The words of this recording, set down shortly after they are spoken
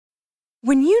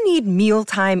When you need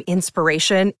mealtime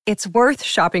inspiration, it's worth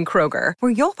shopping Kroger,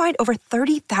 where you'll find over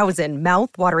 30,000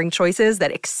 mouth-watering choices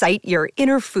that excite your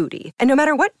inner foodie. And no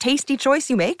matter what tasty choice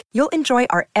you make, you'll enjoy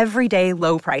our everyday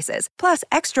low prices, plus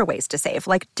extra ways to save,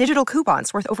 like digital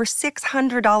coupons worth over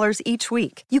 $600 each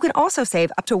week. You can also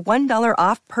save up to $1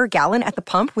 off per gallon at the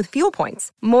pump with fuel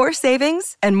points. More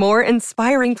savings and more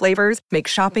inspiring flavors make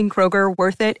shopping Kroger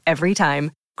worth it every time.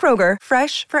 Kroger,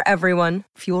 fresh for everyone.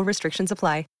 Fuel restrictions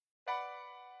apply.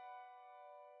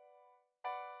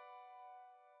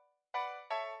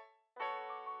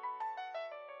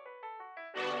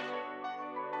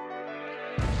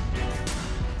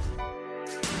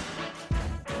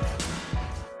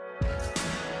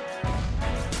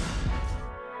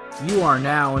 You are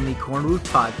now in the Korner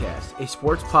Podcast, a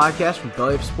sports podcast from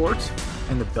Belly Up Sports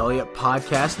and the Belly Up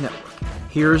Podcast Network.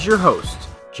 Here is your host,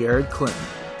 Jared Clinton.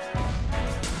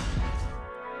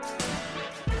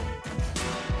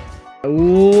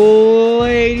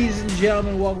 Ladies and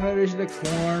gentlemen, welcome to the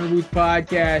Korner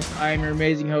Podcast. I am your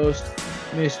amazing host,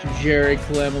 Mr. Jared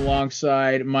Clem,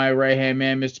 alongside my right-hand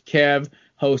man, Mr. Kev,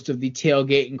 host of the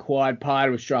Tailgate and Quad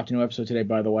Pod, which dropped a new episode today,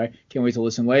 by the way. Can't wait to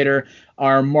listen later.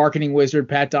 Our marketing wizard,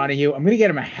 Pat Donahue. I'm going to get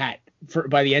him a hat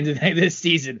by the end of this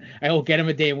season. I will get him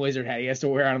a damn wizard hat he has to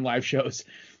wear on live shows.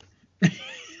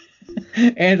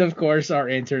 And, of course, our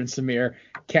intern, Samir,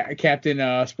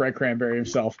 Captain Spread Cranberry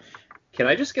himself. Can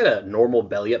I just get a normal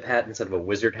belly up hat instead of a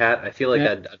wizard hat? I feel like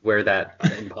I'd wear that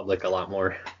in public a lot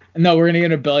more. No, we're going to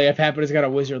get a belly up hat, but it's got a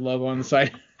wizard logo on the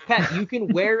side. Pat, you can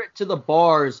wear it to the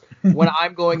bars when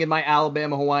I'm going in my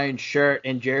Alabama Hawaiian shirt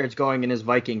and Jared's going in his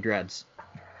Viking dreads.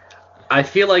 I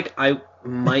feel like I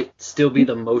might still be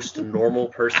the most normal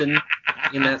person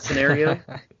in that scenario.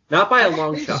 Not by a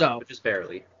long shot, but just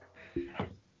barely.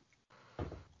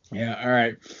 Yeah, all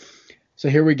right. So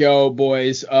here we go,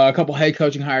 boys. A couple head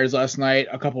coaching hires last night,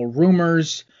 a couple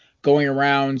rumors going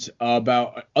around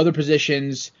about other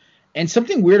positions, and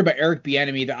something weird about Eric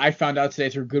Bieniemy that I found out today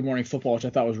through Good Morning Football, which I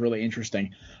thought was really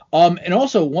interesting. And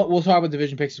also, we'll talk about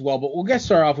division picks as well, but we'll get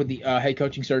started off with the head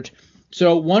coaching search.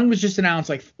 So one was just announced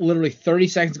like literally 30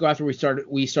 seconds ago after we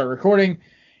started recording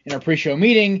in our pre-show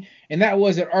meeting, and that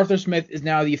was that Arthur Smith is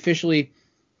now officially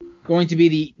going to be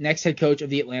the next head coach of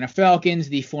the Atlanta Falcons,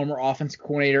 the former offensive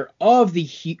coordinator of the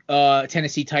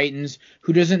Tennessee Titans,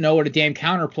 who doesn't know what a damn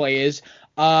counterplay is,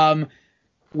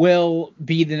 will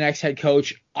be the next head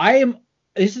coach.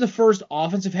 This is the first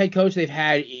offensive head coach they've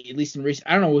had, at least in recent.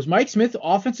 I don't know. Was Mike Smith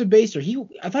offensive based, or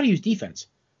I thought he was defense.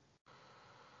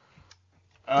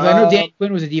 I know Dan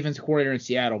Quinn was a defensive coordinator in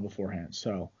Seattle beforehand.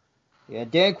 So yeah,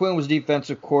 Dan Quinn was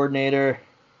defensive coordinator.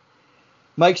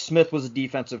 Mike Smith was a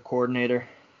defensive coordinator.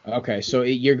 Okay, so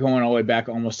you're going all the way back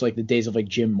almost like the days of like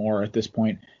Jim Moore at this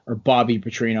point, or Bobby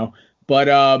Petrino. But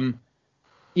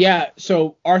yeah,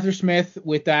 so Arthur Smith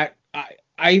with that.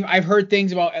 I've heard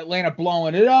things about Atlanta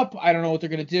blowing it up. I don't know what they're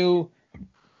going to do.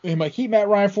 They might keep Matt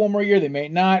Ryan for one more year. They may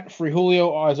not. Free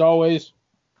Julio, as always.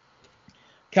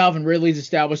 Calvin Ridley's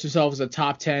established himself as a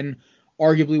top 10,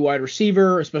 arguably wide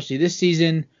receiver, especially this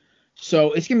season.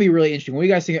 So it's going to be really interesting. What do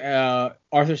you guys think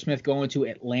Arthur Smith going to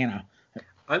Atlanta?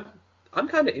 I'm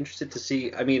kind of interested to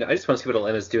see. I mean, I just want to see what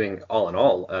Atlanta's doing all in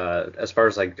all. As far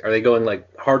as like, are they going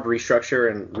like hard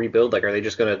restructure and rebuild? Like, are they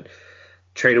just going to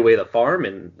trade away the farm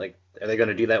and like, are they going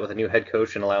to do that with a new head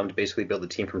coach and allow him to basically build the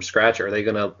team from scratch? Or are they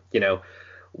going to,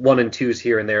 1 and 2s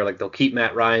here and there? Like they'll keep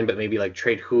Matt Ryan, but maybe like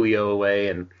trade Julio away.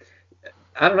 And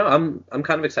I don't know. I'm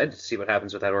kind of excited to see what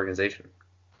happens with that organization.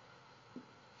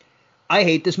 I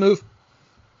hate this move.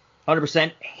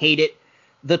 100% hate it.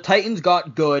 The Titans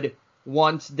got good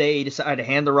once they decided to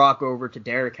hand the rock over to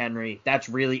Derrick Henry. That's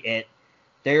really it.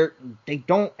 They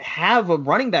don't have a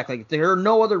running back like there are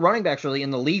no other running backs really in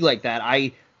the league like that.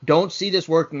 I don't see this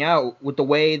working out with the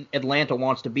way Atlanta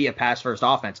wants to be a pass-first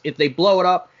offense. If they blow it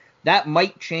up, that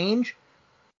might change.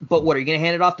 But what, are you going to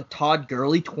hand it off to Todd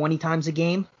Gurley 20 times a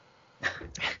game?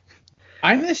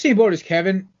 I'm in the same boat as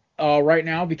Kevin right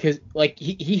now because like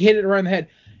he hit it around the head.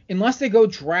 Unless they go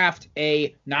draft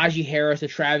a Najee Harris, a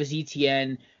Travis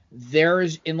Etienne,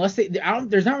 there's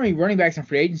not many running backs in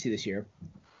free agency this year.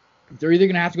 They're either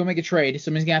going to have to go make a trade.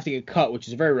 Somebody's going to have to get cut, which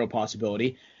is a very real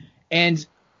possibility. And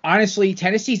honestly,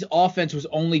 Tennessee's offense was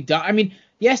only done. I mean,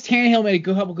 yes, Tannehill made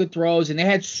a couple good throws, and they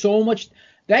had so much.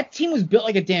 That team was built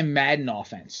like a damn Madden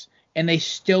offense, and they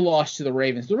still lost to the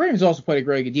Ravens. The Ravens also played a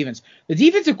very good defense. The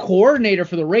defensive coordinator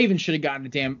for the Ravens should have gotten a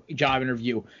damn job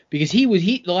interview because he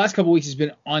the last couple weeks has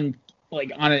been on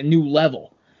a new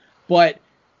level. But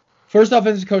first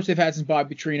offensive coach they've had since Bob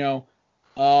Petrino.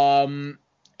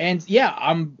 And yeah,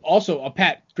 I'm also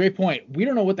Pat. Great point. We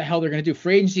don't know what the hell they're going to do.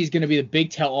 Free agency is going to be the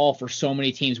big tell-all for so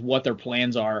many teams what their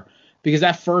plans are, because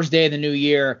that first day of the new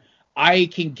year, I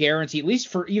can guarantee, at least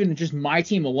for even just my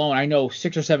team alone, I know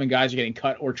 6 or 7 guys are getting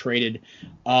cut or traded.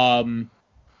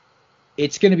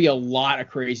 It's going to be a lot of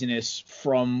craziness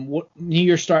from what New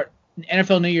Year start.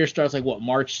 NFL New Year starts like what,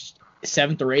 March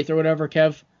 7th or 8th or whatever,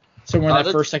 Kev? Somewhere in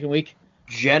that first, second week?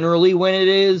 Generally when it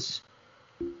is.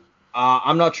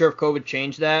 I'm not sure if COVID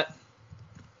changed that.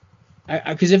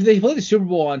 Because if they play the Super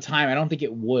Bowl on time, I don't think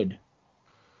it would.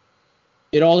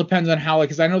 It all depends on how,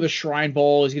 because I know the Shrine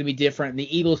Bowl is going to be different, and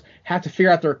the Eagles have to figure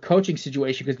out their coaching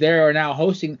situation because they are now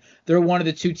hosting. They're one of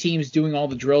the 2 teams doing all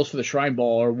the drills for the Shrine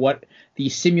Bowl, or what the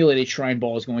simulated Shrine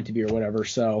Bowl is going to be, or whatever.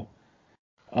 So,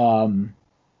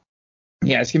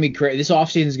 yeah, it's going to be crazy. This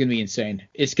offseason is going to be insane.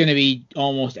 It's going to be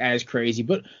almost as crazy,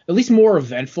 but at least more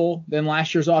eventful than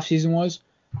last year's offseason was.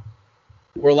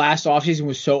 Where last offseason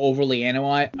was so overly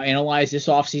analyzed, this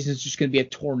offseason is just going to be a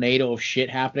tornado of shit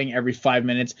happening every 5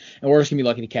 minutes, and we're just going to be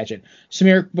lucky to catch it.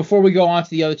 Samir, before we go on to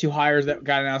the other 2 hires that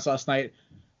got announced last night,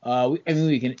 what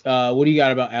do you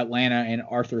got about Atlanta and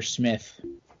Arthur Smith?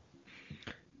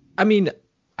 I mean,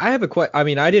 I have a question. I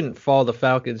mean, I didn't follow the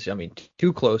Falcons,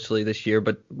 too closely this year,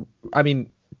 but I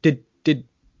mean, did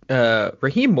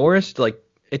Raheem Morris,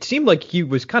 it seemed like he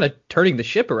was kind of turning the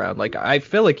ship around. Like, I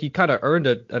feel like he kind of earned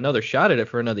another shot at it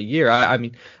for another year. I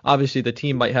mean, obviously the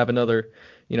team might have another,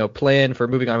 plan for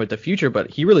moving on with the future, but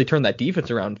he really turned that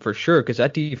defense around for sure, because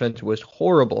that defense was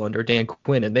horrible under Dan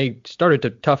Quinn, and they started to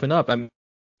toughen up. I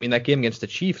mean, that game against the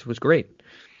Chiefs was great.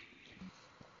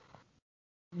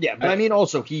 Yeah, but I mean,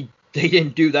 also they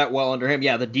didn't do that well under him.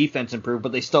 Yeah, the defense improved,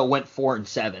 but they still went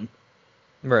 4-7.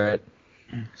 Right.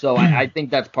 So I think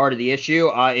that's part of the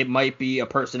issue. It might be a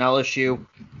personnel issue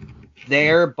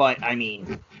there, but I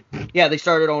mean, yeah, they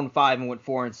started 0-5 and went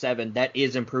 4-7. That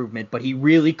is improvement, but he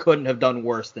really couldn't have done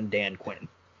worse than Dan Quinn.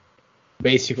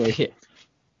 Basically. Yeah.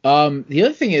 The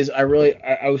other thing is, I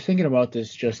was thinking about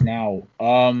this just now.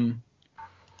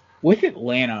 With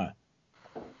Atlanta,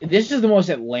 this is the most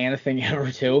Atlanta thing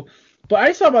ever too. But I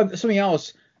just thought about something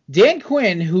else. Dan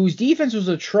Quinn, whose defense was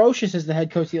atrocious as the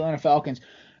head coach of the Atlanta Falcons,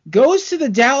 goes to the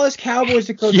Dallas Cowboys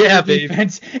to coach the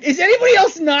defense. Is anybody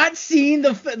else not seeing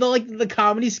the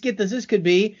comedy skit that this could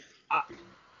be?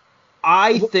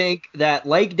 I think that,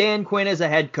 like Dan Quinn as a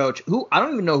head coach, who I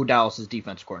don't even know who Dallas's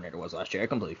defense coordinator was last year. I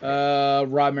completely forget.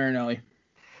 Rob Marinelli.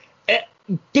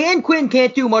 Dan Quinn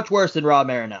can't do much worse than Rob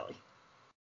Marinelli.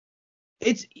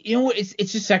 It's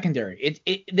it's just secondary.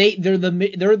 They have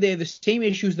the same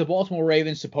issues the Baltimore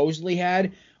Ravens supposedly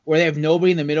had, where they have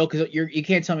nobody in the middle, because you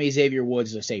can't tell me Xavier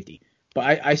Woods is a safety.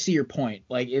 But I see your point.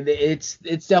 Like, it's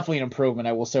definitely an improvement,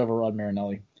 I will say, over Rod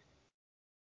Marinelli.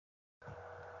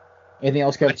 Anything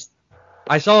else, Kevin?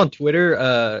 I saw on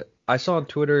Twitter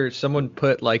someone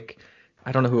put, like,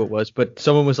 I don't know who it was, but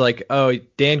someone was like, "Oh,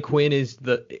 Dan Quinn is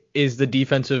the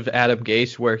defensive Adam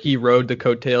Gase, where he rode the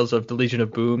coattails of the Legion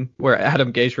of Boom, where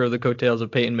Adam Gase rode the coattails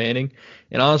of Peyton Manning."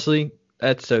 And honestly,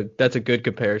 that's a good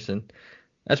comparison.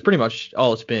 That's pretty much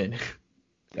all it's been.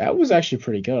 That was actually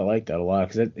pretty good. I like that a lot,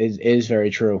 because it is very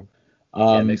true.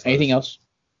 Anything else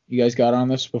you guys got on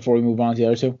this before we move on to the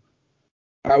other 2?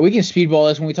 All right, we can speedball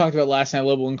this. When we talked about last night,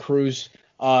 Liberal and Cruz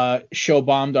show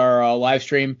bombed our live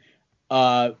stream.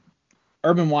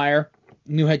 Urban Meyer,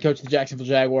 new head coach of the Jacksonville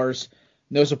Jaguars.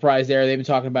 No surprise there. They've been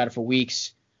talking about it for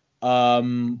weeks.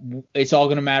 It's all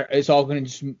gonna matter. It's all gonna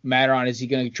just matter on, is he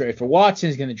gonna trade for Watson?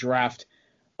 Is he gonna draft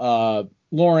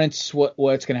Lawrence?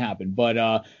 What's gonna happen?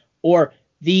 But or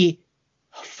the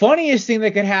funniest thing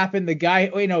that could happen, the guy.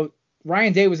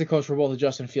 Ryan Day was the coach for both of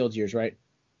Justin Fields' years, right?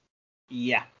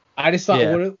 Yeah. I just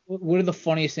thought, what are the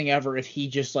funniest thing ever if he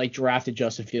just drafted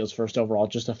Justin Fields first overall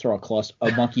just to throw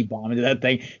a monkey bomb into that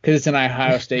thing, because it's an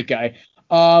Ohio State guy.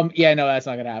 Yeah, no, that's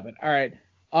not gonna happen. All right.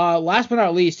 Last but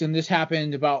not least, and this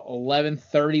happened about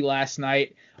 11:30 last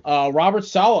night. Robert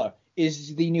Saleh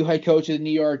is the new head coach of the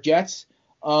New York Jets.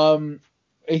 I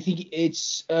think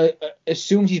it's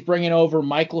assumed he's bringing over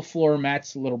Mike LaFleur,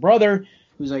 Matt's little brother,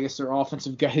 who's, I guess, their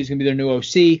offensive guy, who's gonna be their new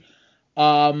OC.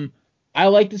 I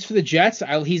like this for the Jets.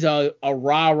 He's a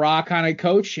rah-rah kind of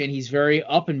coach, and he's very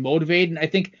up and motivated. And I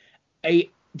think a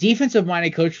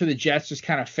defensive-minded coach for the Jets just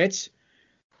kind of fits.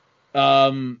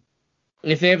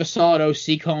 If they have a solid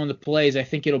OC calling the plays, I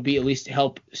think it'll be at least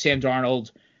help Sam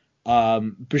Darnold,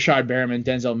 Brashad Berriman,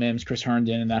 Denzel Mims, Chris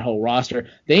Herndon, and that whole roster.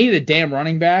 They need a damn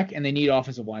running back, and they need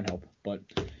offensive line help. But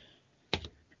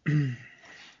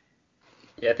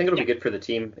yeah, I think it'll be good for the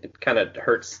team. It kind of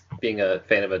hurts being a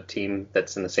fan of a team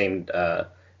that's in the same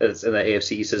that's in the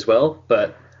AFC East as well,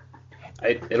 but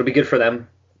it'll be good for them.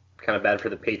 kind of bad for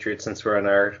the Patriots since we're in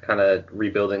our kind of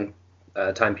rebuilding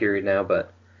time period now,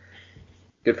 but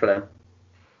good for them.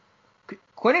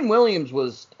 Quinnen Williams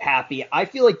was happy. I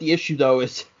feel like the issue, though,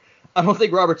 is I don't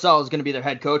think Robert Saleh is going to be their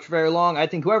head coach for very long. I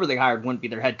think whoever they hired wouldn't be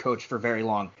their head coach for very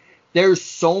long. There's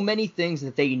so many things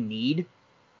that they need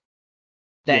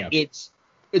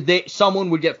that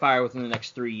someone would get fired within the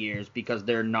next 3 years because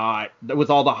they're not, with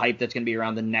all the hype that's going to be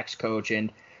around the next coach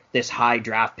and this high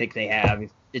draft pick they have.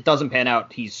 If it doesn't pan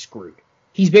out, he's screwed.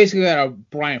 He's basically got a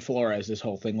Brian Flores, this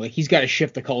whole thing. Like, he's got to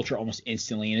shift the culture almost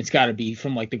instantly, and it's got to be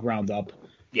from, like, the ground up.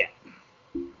 Yeah.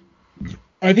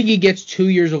 I think he gets 2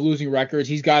 years of losing records.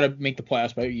 He's got to make the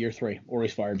playoffs by year 3, or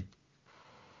he's fired.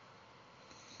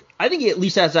 I think he at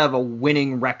least has to have a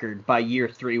winning record by year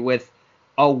 3 with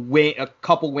a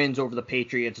couple wins over the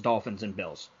Patriots, Dolphins, and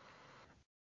Bills.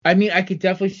 I mean, I could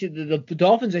definitely see the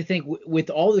Dolphins. I think with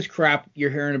all this crap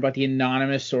you're hearing about the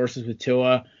anonymous sources with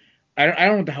Tua, I don't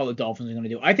know what the hell the Dolphins are going to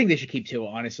do. I think they should keep Tua,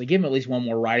 honestly. Give him at least one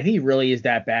more ride. If he really is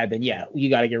that bad, then yeah, you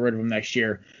got to get rid of him next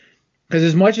year. Because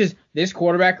as much as this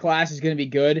quarterback class is going to be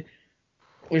good,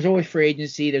 there's always free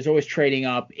agency. There's always trading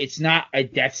up. It's not a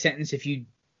death sentence if you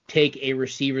take a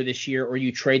receiver this year or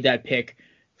you trade that pick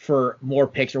for more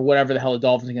picks or whatever the hell the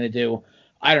Dolphins are going to do.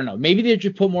 I don't know. Maybe they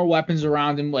just put more weapons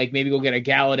around him, like maybe go get a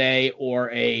Galladay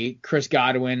or a Chris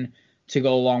Godwin to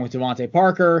go along with Devontae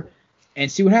Parker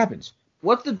and see what happens.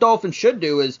 What the Dolphins should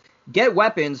do is get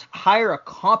weapons, hire a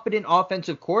competent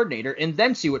offensive coordinator, and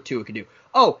then see what Tua can do.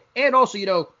 Oh, and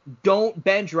also, don't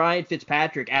bench Ryan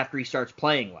Fitzpatrick after he starts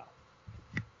playing well.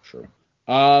 Sure.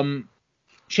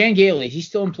 Chan Gailey, is he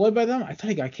still employed by them? I thought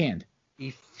he got canned.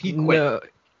 He quit. No,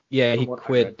 yeah, he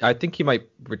quit. I think he might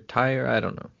retire. I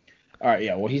don't know. All right,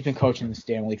 yeah. Well, he's been coaching the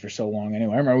Stanley League for so long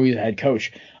anyway. I remember he was the head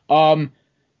coach. All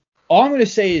I'm going to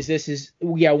say is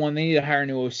one, they need to hire a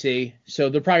new OC. So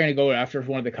they're probably going to go after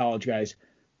one of the college guys.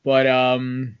 But,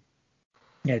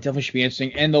 yeah, it definitely should be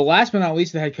interesting. And the last but not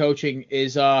least, the head coaching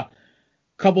is a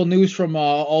couple news from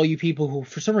all you people who,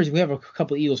 for some reason, we have a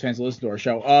couple of Eagles fans that listen to our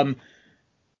show.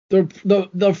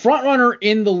 The front runner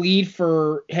in the lead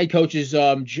for head coach is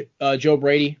Joe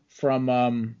Brady from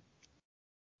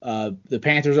the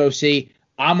Panthers OC.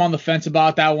 I'm on the fence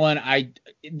about that one.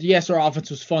 Yes, our offense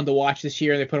was fun to watch this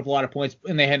year, and they put up a lot of points,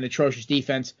 and they had an atrocious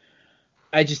defense.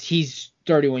 He's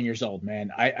 31 years old,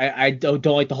 man. I don't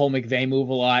like the whole McVay move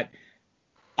a lot.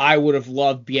 I would have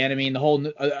loved Bieniemy,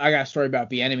 and I got a story about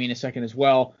Bieniemy in a second as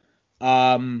well.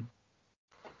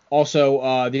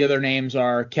 Also, the other names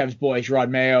are Kev's boy, Gerard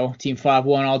Mayo, Team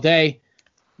 5-1 all day.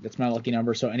 That's my lucky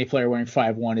number, so any player wearing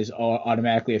 5-1 is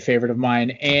automatically a favorite of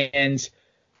mine. And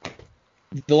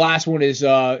the last one is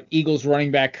Eagles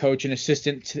running back coach and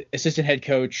assistant head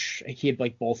coach. He had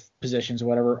like both positions or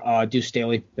whatever. Deuce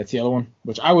Staley, that's the other one,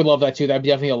 which I would love that too. That'd be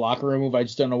definitely a locker room move. I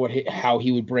just don't know how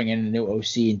he would bring in a new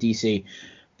OC in DC,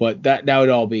 but that would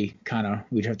all be kind of,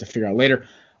 we'd have to figure out later.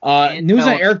 News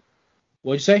on Eric.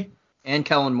 What'd you say? And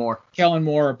Kellen Moore.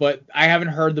 But I haven't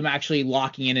heard them actually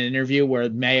locking in an interview where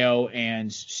Mayo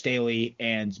and Staley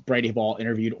and Brady Ball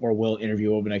interviewed or will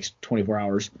interview over the next 24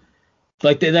 hours.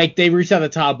 They reached out to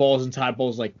Todd Bowles, and Todd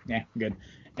Bowles like, yeah, good.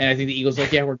 And I think the Eagles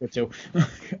like, yeah, we're good too.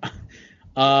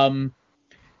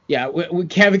 Yeah,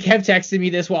 Kev texted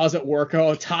me this while I was at work.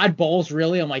 Oh, Todd Bowles,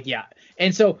 really? I'm like, yeah.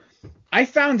 And so I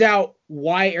found out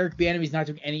why Eric Bieniemy's not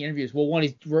doing any interviews. Well, one,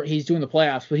 he's doing the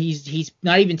playoffs, but he's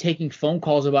not even taking phone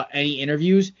calls about any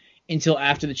interviews until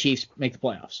after the Chiefs make the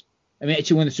playoffs. I mean,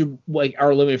 to win the Super Bowl, like,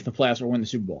 are eliminated from the playoffs or win the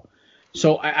Super Bowl.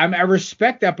 So I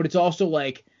respect that, but it's also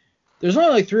like there's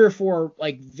only like 3 or 4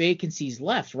 like vacancies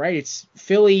left, right? It's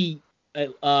Philly,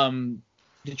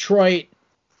 Detroit,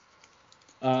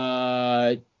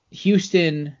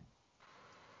 Houston,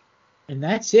 and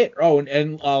that's it. Oh,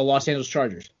 and Los Angeles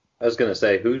Chargers. I was gonna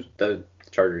say who's the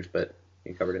Chargers, but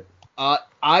you covered it.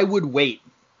 I would wait.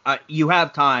 You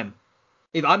have time.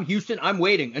 If I'm Houston, I'm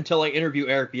waiting until I interview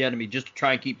Eric Bieniemy just to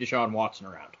try and keep Deshaun Watson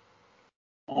around.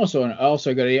 Also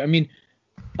a good idea. I mean,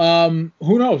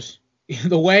 who knows?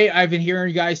 The way I've been hearing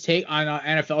you guys take on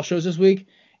NFL shows this week,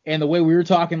 and the way we were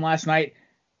talking last night,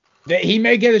 that he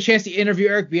may get a chance to interview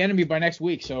Eric Bieniemy by next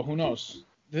week. So who knows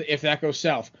if that goes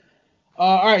south.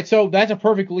 All right, so that's a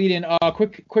perfect lead-in.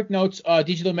 Quick notes.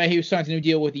 DJ LeMahieu signs a new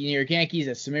deal with the New York Yankees.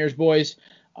 That's Samir's boys.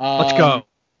 Let's go.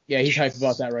 Yeah, he's hyped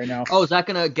about that right now. Oh, is that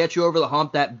going to get you over the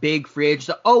hump, that big free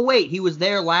agent? Oh, wait, he was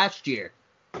there last year.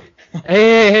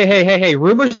 Hey.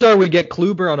 Rumors are we get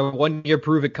Kluber on a 1-year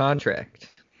prove-it contract.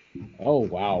 Oh,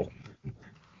 wow.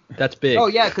 That's big. Oh,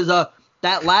 yeah, because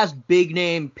that last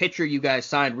big-name pitcher you guys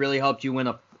signed really helped you win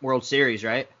a World Series,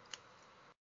 right?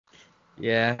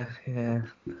 Yeah.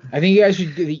 I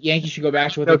think the Yankees should go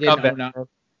back to what they did.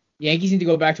 Yankees need to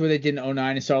go back to what they did in 09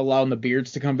 and start allowing the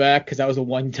beards to come back because that was the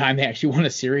one time they actually won a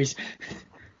series.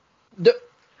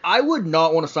 I would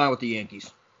not want to sign with the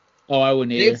Yankees. Oh, I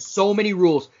wouldn't They either. have so many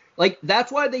rules. Like,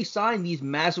 that's why they sign these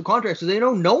massive contracts, because they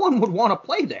know no one would want to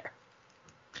play there.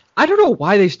 I don't know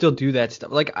why they still do that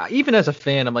stuff. Like, even as a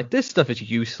fan, I'm like, this stuff is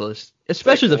useless,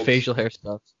 especially the facial hair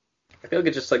stuff. I feel like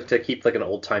it's just like to keep like an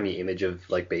old timey image of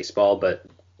like baseball, but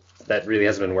that really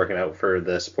hasn't been working out for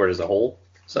the sport as a whole.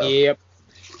 So Yep.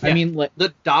 Yeah, I mean,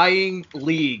 the dying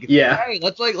league. Yeah. Hey,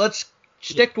 let's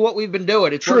stick to what we've been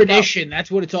doing. It's tradition. That's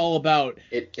what it's all about.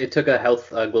 it took a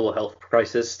global health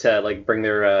crisis to like bring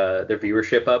their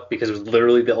viewership up because it was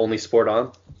literally the only sport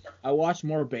on. I watched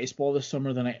more baseball this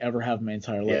summer than I ever have in my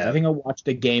entire life. Yeah. I think I watched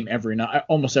a game every night,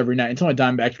 almost every night, until my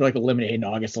Diamondbacks were like eliminated in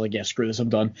August. I'm like, yeah, screw this, I'm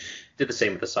done. Did the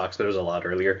same with the Sox, but it was a lot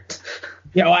earlier.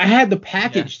 Yeah, well, I had the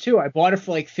package too. I bought it for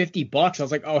like $50. I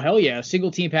was like, oh hell yeah, a single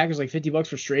team package like $50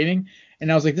 for streaming,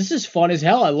 and I was like, this is fun as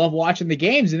hell. I love watching the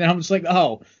games, and then I'm just like,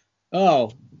 oh,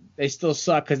 they still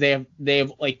suck because they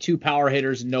have like 2 power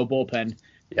hitters and no bullpen.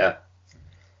 Yeah.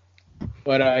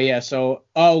 But yeah, so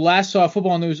last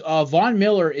football news. Von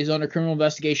Miller is under criminal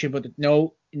investigation, but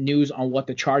no news on what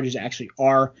the charges actually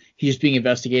are. He's just being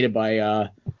investigated by I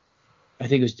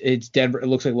think it's Denver. It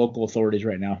looks like local authorities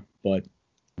right now, but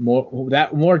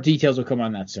more details will come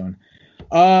on that soon.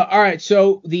 All right,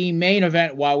 so the main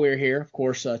event while we're here, of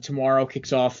course, tomorrow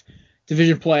kicks off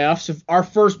division playoffs. So our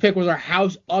first pick was our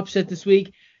house upset this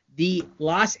week. The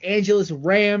Los Angeles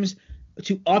Rams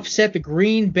to upset the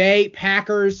Green Bay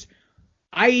Packers.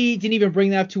 I didn't even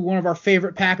bring that up to one of our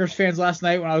favorite Packers fans last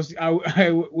night when I was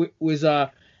having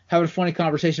a funny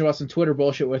conversation about some Twitter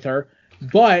bullshit with her.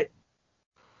 But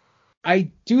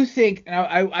I do think,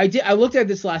 and I looked at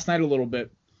this last night a little bit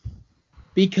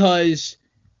because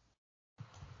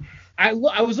I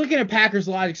was looking at Packers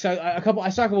logic. So I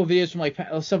saw a couple of videos from like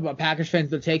stuff about Packers fans,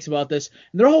 their takes about this,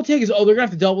 and their whole take is, they're gonna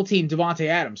have to double team Devontae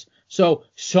Adams, so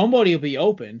somebody will be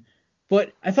open.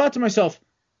 But I thought to myself,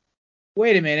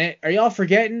 wait a minute, are y'all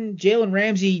forgetting Jalen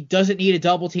Ramsey doesn't need a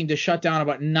double team to shut down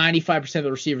about 95% of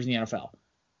the receivers in the NFL?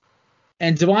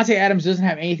 And Devontae Adams doesn't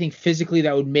have anything physically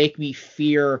that would make me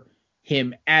fear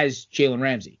him as Jalen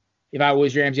Ramsey. If I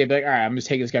was Ramsey, I'd be like, all right, I'm just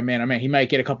taking this guy man on man. He might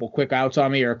get a couple quick outs on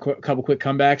me or a couple quick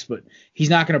comebacks, but he's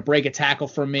not going to break a tackle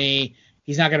from me.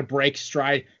 He's not going to break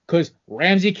stride because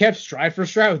Ramsey kept stride for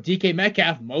stride with DK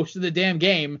Metcalf most of the damn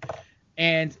game.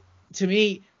 And to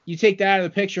me, you take that out of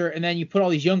the picture, and then you put all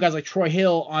these young guys like Troy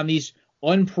Hill on these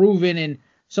unproven, and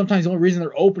sometimes the only reason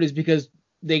they're open is because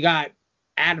they got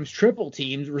Adams triple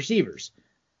teams receivers.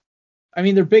 I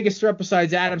mean, their biggest threat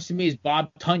besides Adams to me is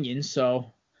Bob Tunyon,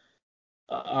 so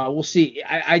we'll see.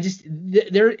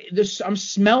 I'm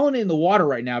smelling it in the water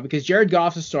right now because Jared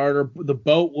Goff's a starter. The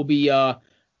boat will be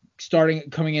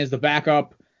coming in as the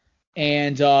backup,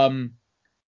 and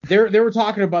they were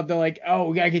talking about, they're like,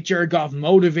 we gotta get Jared Goff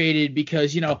motivated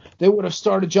because they would have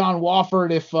started John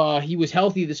Wofford if he was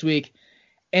healthy this week.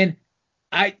 And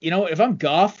if I'm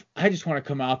Goff, I just want to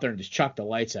come out there and just chuck the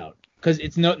lights out because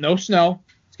it's no snow.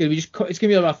 It's gonna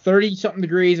be about 30 something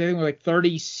degrees. I think we're like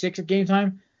 36 at game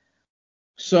time.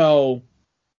 So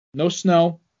no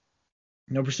snow,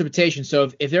 no precipitation.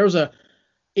 So if there was the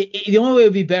only way it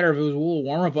would be better if it was a little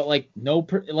warmer, but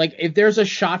if there's a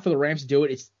shot for the Rams to do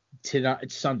it, it's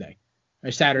Sunday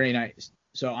or Saturday night.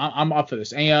 So I'm up for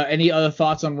this. Any other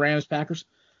thoughts on Rams Packers?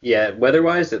 Yeah,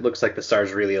 weather-wise, it looks like the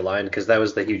stars really aligned because that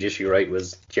was the huge issue, right?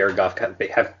 Was Jared Goff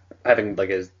having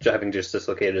just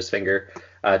dislocated his finger,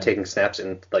 taking snaps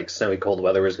in like snowy cold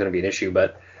weather was going to be an issue,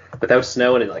 but without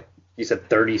snow and like you said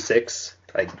 36,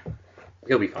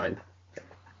 he'll be fine.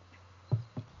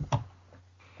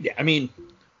 Yeah, I mean,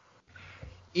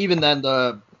 even then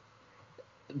the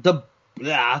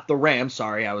Rams.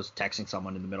 Sorry, I was texting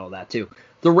someone in the middle of that too.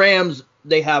 The Rams,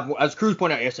 they have, as Cruz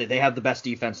pointed out yesterday, they have the best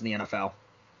defense in the NFL.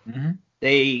 Mm-hmm.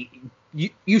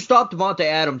 You stop Devontae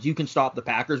Adams, you can stop the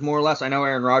Packers more or less. I know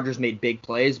Aaron Rodgers made big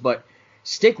plays, but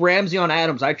stick Ramsey on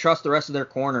Adams. I trust the rest of their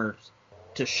corners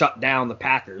to shut down the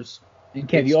Packers. And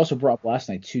Kev, you also brought up last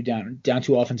night down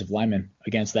 2 offensive linemen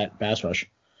against that pass rush.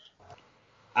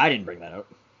 I didn't bring that up.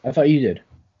 I thought you did.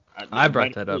 I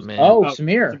brought that up, man. Oh,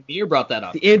 Samir. Samir brought that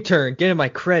up. The intern, give him my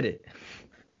credit.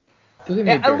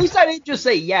 At least I didn't just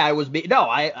say, I was me. No,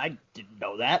 I didn't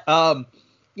know that.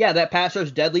 Yeah, that pass rush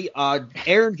is deadly.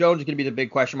 Aaron Jones is going to be the big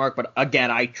question mark, but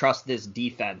again, I trust this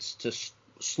defense to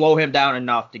slow him down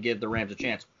enough to give the Rams a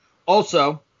chance.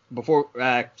 Also, before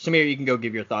Samir, you can go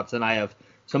give your thoughts, and I have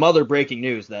some other breaking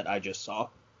news that I just saw.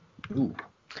 Ooh.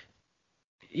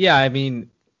 Yeah, I mean,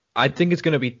 I think it's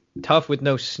going to be tough with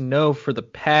no snow for the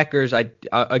Packers.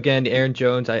 Again, Aaron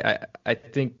Jones, I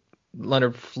think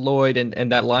Leonard Floyd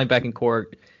and that linebacking core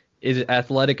is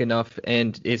athletic enough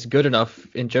and is good enough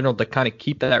in general to kind of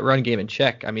keep that run game in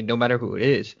check. I mean, no matter who it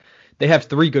is. They have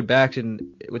 3 good backs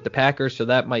with the Packers, so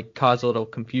that might cause a little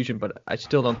confusion, but I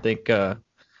still don't think I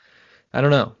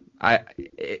don't know.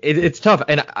 It's tough.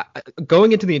 And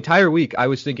going into the entire week, I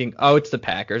was thinking, oh, it's the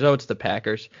Packers. Oh, it's the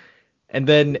Packers. And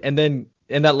then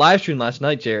in that live stream last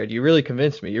night, Jared, you really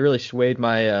convinced me. You really swayed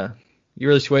my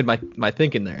my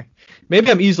thinking there.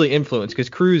 Maybe I'm easily influenced because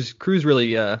Cruz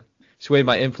really swayed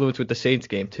my influence with the Saints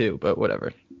game too. But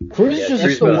whatever. Cruz is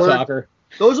just the word soccer.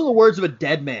 Those are the words of a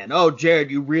dead man. Oh,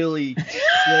 Jared, you really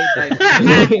swayed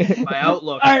my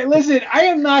outlook. All right, listen, I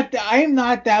am not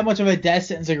that much of a death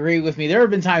sentence. Agree with me. There have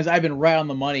been times I've been right on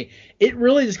the money. It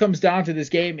really just comes down to this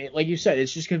game. Like you said,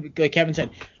 it's just gonna be, like Kevin said.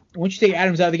 Once you take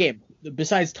Adams out of the game,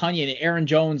 besides Tunyon and Aaron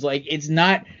Jones, like it's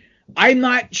not. I'm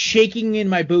not shaking in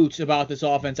my boots about this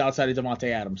offense outside of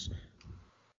Devontae Adams.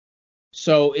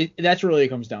 So that's really what it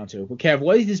comes down to. But Kev,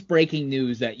 what is this breaking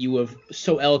news that you have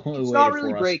so eloquently waited for us? It's not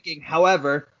really breaking.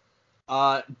 However,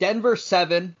 Denver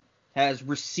 7 has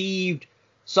received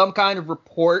some kind of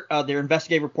report, their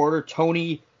investigative reporter,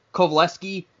 Tony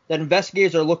Kovaleski, that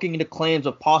investigators are looking into claims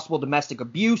of possible domestic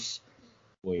abuse.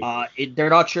 They're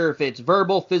not sure if it's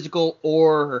verbal, physical,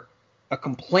 or a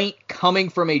complaint coming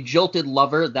from a jilted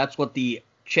lover. That's what the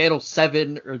Channel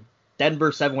 7 or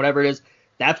Denver 7, whatever it is,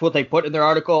 that's what they put in their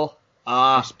article.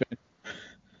 Well,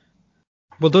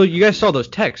 though you guys saw those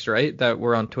texts, right, that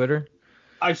were on Twitter?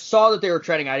 I saw that they were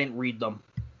trending. I didn't read them.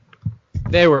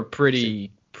 They were pretty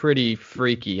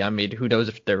freaky. I mean, who knows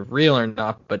if they're real or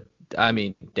not, but, I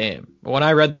mean, damn. When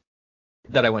I read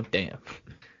that, I went, damn.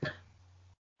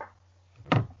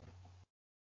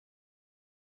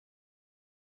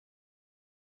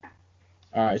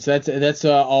 All right, so that's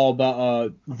all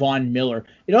about Von Miller.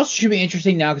 It also should be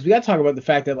interesting now because we got to talk about the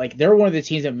fact that like they're one of the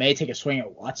teams that may take a swing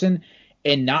at Watson,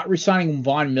 and not resigning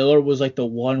Von Miller was like the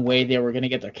one way they were going to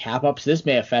get their cap up. So this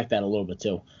may affect that a little bit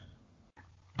too.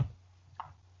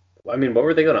 I mean, what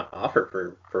were they going to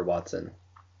offer for Watson?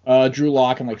 Drew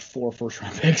Lock and like 4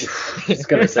 first-round picks. I was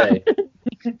going to say.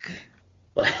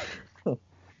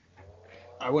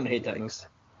 I wouldn't hate things.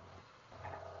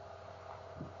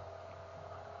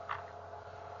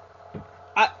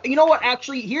 You know what?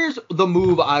 Actually, here's the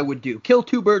move I would do. Kill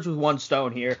 2 birds with 1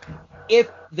 stone here. If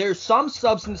there's some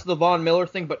substance to the Von Miller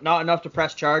thing, but not enough to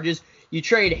press charges, you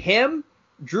trade him,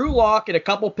 Drew Lock, and a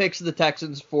couple picks of the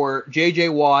Texans for J.J.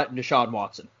 Watt and Deshaun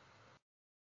Watson.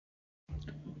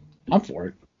 I'm for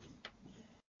it.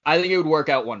 I think it would work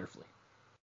out wonderfully.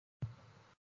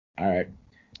 All right.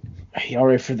 Y'all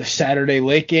ready for the Saturday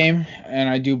late game? And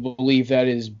I do believe that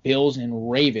is Bills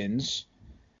and Ravens.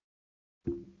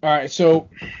 All right, so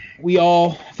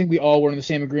I think we all were in the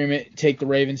same agreement. Take the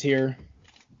Ravens here.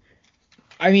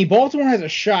 I mean, Baltimore has a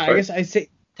shot. Sorry. I guess I'd say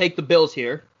take the Bills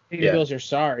here. Take the Bills here.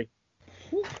 Sorry.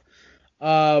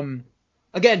 Again,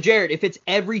 Jared, if it's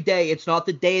every day, it's not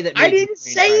the day that. I didn't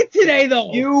say it today,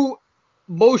 though. You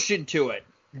motioned to it.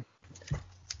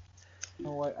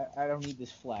 Oh, I don't need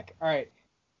this fleck. All right.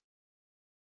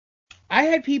 I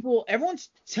had people. Everyone's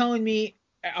telling me.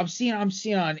 I'm seeing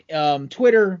on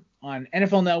Twitter, on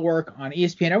NFL Network, on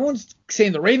ESPN. Everyone's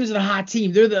saying the Ravens are the hot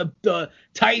team. They're the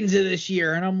Titans of this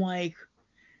year. And I'm like,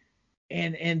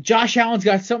 and Josh Allen's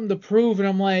got something to prove. And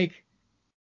I'm like,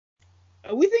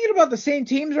 are we thinking about the same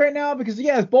teams right now? Because these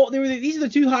are the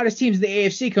 2 hottest teams in the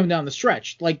AFC coming down the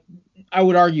stretch. Like, I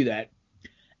would argue that.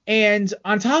 And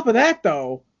on top of that,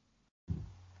 though,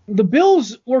 the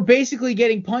Bills were basically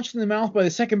getting punched in the mouth by the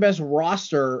second best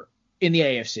roster in the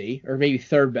AFC, or maybe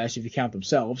third best if you count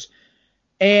themselves.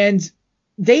 And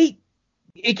it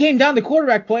came down to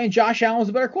quarterback play, and Josh Allen was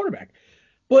a better quarterback.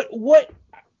 But what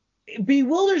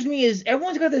bewilders me is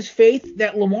everyone's got this faith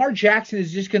that Lamar Jackson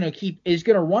is just going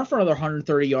to run for another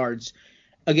 130 yards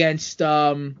against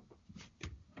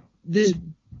this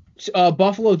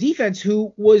Buffalo defense,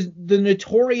 who was the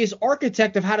notorious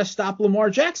architect of how to stop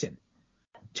Lamar Jackson.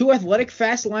 2 athletic,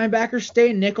 fast linebackers stay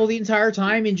in nickel the entire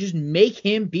time and just make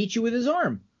him beat you with his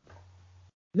arm.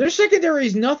 Their secondary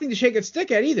is nothing to shake its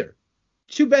stick at either.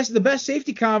 The best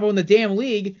safety combo in the damn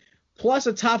league, plus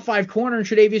a top 5 corner in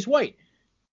Tre'Davious White.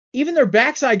 Even their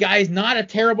backside guy is not a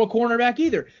terrible cornerback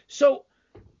either. So,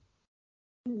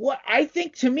 what I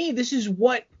think, to me, this is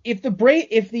what if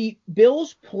the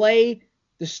Bills play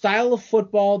the style of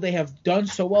football they have done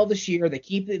so well this year, they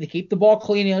keep the ball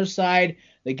clean on the other side.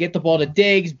 They get the ball to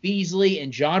Diggs, Beasley,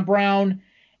 and John Brown,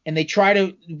 and they try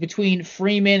to between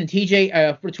Freeman and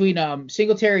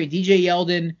Singletary and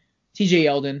TJ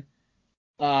Yeldon,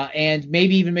 and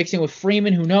maybe even mixing with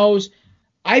Freeman. Who knows?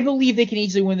 I believe they can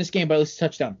easily win this game by at least a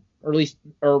touchdown. or at least,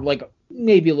 or like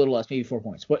maybe a little less, maybe 4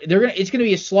 points. But it's gonna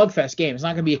be a slugfest game. It's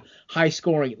not gonna be high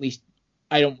scoring. At least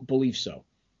I don't believe so.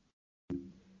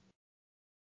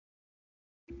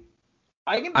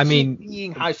 I mean,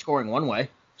 being high scoring one way.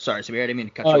 Sorry, Samir, I didn't mean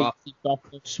to cut you off.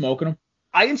 Smoking them.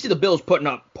 I can see the Bills putting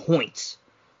up points.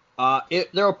 There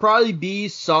will probably be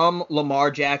some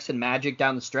Lamar Jackson magic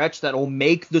down the stretch that will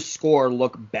make the score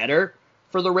look better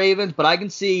for the Ravens, but I can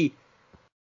see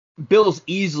Bills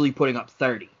easily putting up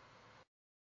 30.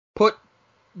 Put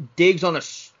Diggs on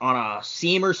a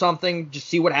seam or something, just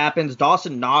see what happens.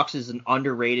 Dawson Knox is an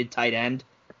underrated tight end.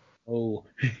 Oh.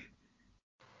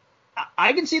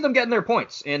 I can see them getting their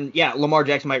points. And yeah, Lamar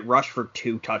Jackson might rush for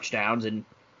 2 touchdowns and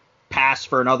pass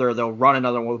for another. They'll run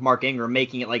another one with Mark Ingram,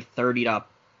 making it like 30-21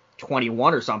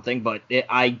 or something. But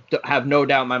I have no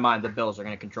doubt in my mind the Bills are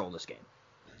going to control this game.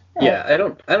 Yeah, I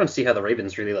don't see how the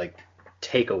Ravens really like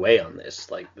take away on this.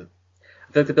 Like, I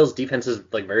think the Bills' defense is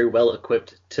like very well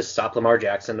equipped to stop Lamar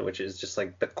Jackson, which is just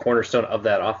like the cornerstone of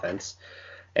that offense.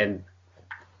 And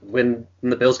when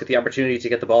the Bills get the opportunity to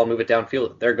get the ball and move it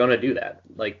downfield, they're going to do that.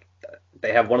 Like,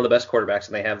 they have one of the best quarterbacks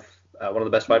and they have one of the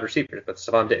best wide receivers, but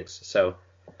Stephon Diggs. So,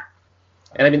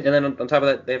 and I mean, and then on top of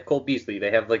that, they have Cole Beasley.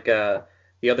 They have like the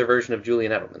other version of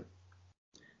Julian Edelman.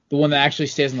 The one that actually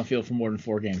stays on the field for more than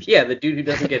 4 games. Yeah, the dude who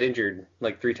doesn't get injured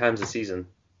like 3 times a season.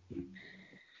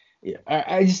 Yeah,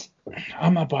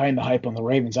 I'm not buying the hype on the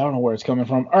Ravens. I don't know where it's coming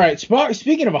from. All right,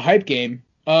 speaking of a hype game,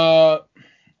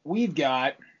 we've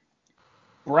got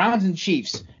Browns and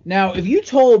Chiefs. Now, if you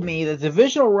told me that the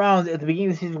divisional round at the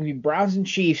beginning of the season would be Browns and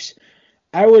Chiefs,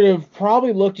 I would have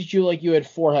probably looked at you like you had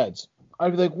 4 heads.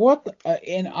 I'd be like, what?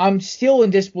 And I'm still in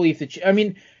disbelief that I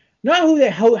mean, not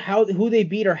who they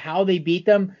beat or how they beat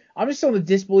them. I'm just still in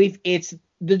disbelief. It's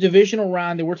the divisional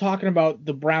round, and we're talking about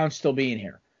the Browns still being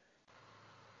here.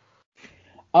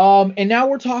 And now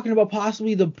we're talking about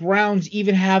possibly the Browns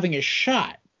even having a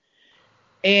shot.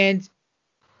 And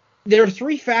there are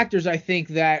 3 factors, I think,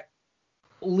 that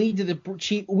lead to the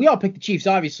Chiefs. We all picked the Chiefs,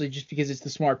 obviously, just because it's the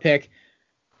smart pick.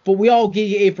 But we all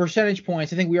gave percentage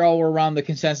points. I think we all were around the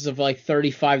consensus of like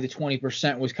 35 to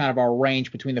 20% was kind of our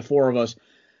range between the 4 of us.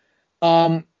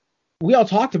 We all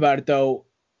talked about it, though.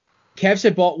 Kev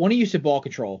said ball. One of you said ball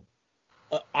control.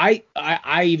 I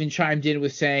even chimed in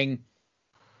with saying,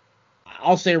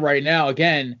 I'll say right now,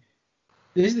 again,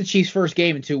 this is the Chiefs' first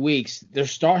game in 2 weeks. For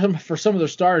some of their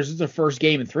starters, this is their first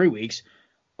game in 3 weeks.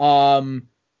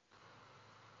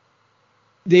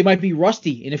 They might be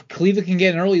rusty, and if Cleveland can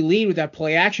get an early lead with that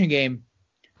play-action game,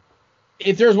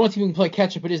 if there's one team who can play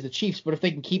catch-up, it is the Chiefs. But if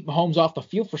they can keep Mahomes off the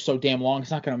field for so damn long,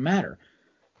 it's not going to matter.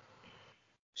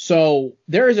 So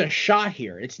there is a shot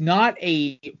here. It's not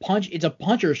a punch. It's a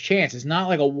puncher's chance. It's not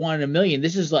like a 1 in a million.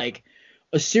 This is like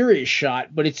a serious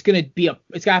shot, but it's going to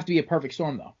have to be a perfect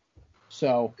storm, though.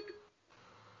 So,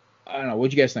 I don't know.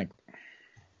 What'd you guys think?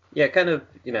 Yeah, kind of,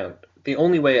 the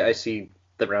only way I see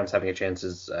the Browns having a chance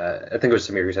is, I think it was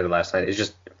Samir who said it last night, is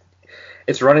just,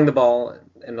 it's running the ball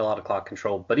and a lot of clock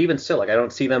control. But even still, like, I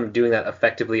don't see them doing that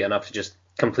effectively enough to just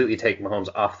completely take Mahomes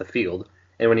off the field.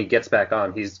 And when he gets back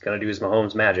on, he's going to do his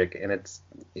Mahomes magic, and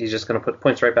he's just going to put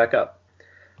points right back up.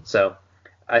 So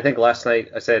I think last night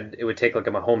I said it would take like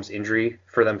a Mahomes injury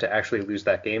for them to actually lose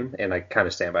that game, and I kind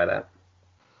of stand by that.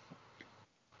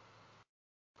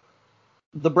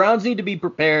 The Browns need to be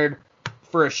prepared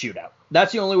for a shootout.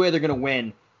 That's the only way they're going to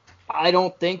win. I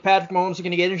don't think Patrick Mahomes is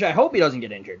going to get injured. I hope he doesn't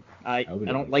get injured. I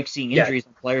don't like seeing injuries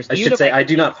in players. I should say I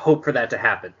do not hope for that to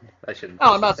happen.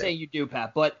 I'm not saying you do,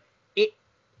 Pat, but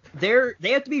they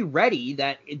have to be ready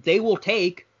that they will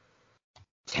take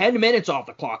 10 minutes off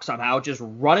the clock somehow, just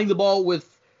running the ball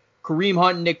with Kareem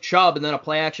Hunt and Nick Chubb, and then a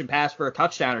play-action pass for a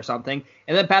touchdown or something,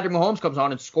 and then Patrick Mahomes comes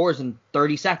on and scores in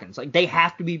 30 seconds. Like, they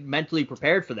have to be mentally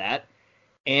prepared for that,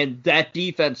 and that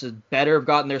defense has better have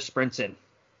gotten their sprints in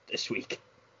this week.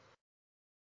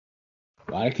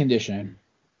 A lot of conditioning.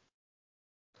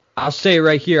 I'll say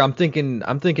right here, I'm thinking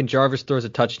Jarvis throws a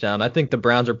touchdown. I think the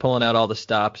Browns are pulling out all the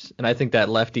stops, and I think that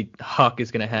lefty huck is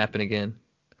going to happen again.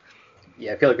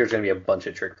 Yeah, I feel like there's going to be a bunch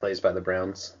of trick plays by the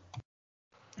Browns.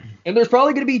 And there's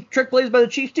probably going to be trick plays by the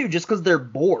Chiefs, too, just because they're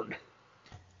bored.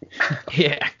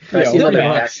 Yeah. I see another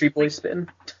Backstreet Boys spin.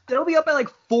 They'll be up by like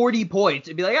 40 points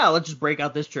and be like, let's just break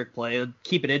out this trick play and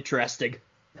keep it interesting.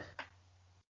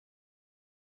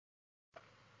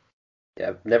 Yeah,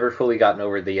 I've never fully gotten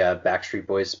over the Backstreet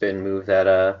Boys spin move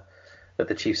that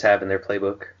the Chiefs have in their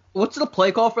playbook. What's the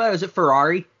play call for that? Is it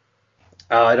Ferrari?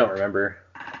 I don't remember.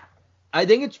 I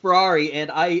think it's Ferrari,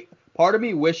 and part of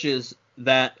me wishes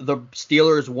that the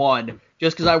Steelers won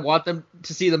just because I want them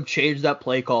to see them change that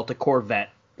play call to Corvette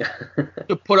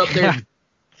to put up their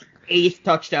 8th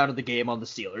touchdown of the game on the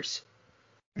Steelers.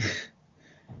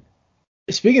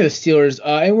 Speaking of the Steelers,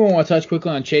 anyone want to touch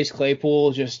quickly on Chase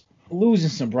Claypool just losing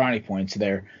some brownie points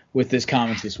there with his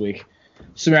comments this week?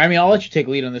 So, I mean, I'll let you take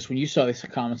lead on this when you saw these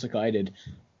comments like I did.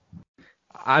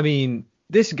 I mean,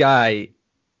 this guy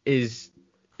is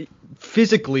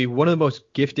physically one of the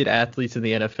most gifted athletes in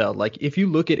the NFL. Like, if you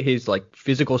look at his, like,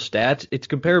 physical stats, it's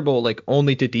comparable, like,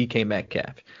 only to DK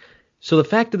Metcalf. So the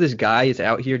fact that this guy is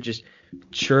out here just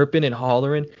chirping and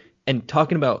hollering and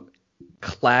talking about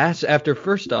class after,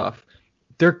 first off,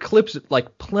 there are clips,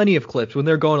 like plenty of clips, when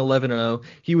they're going 11-0,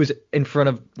 he was in front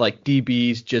of like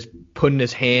DBs just putting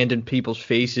his hand in people's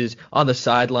faces on the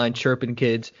sideline chirping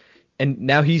kids. And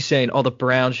now he's saying, oh, the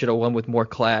Browns should have won with more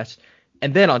class.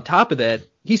 And then on top of that,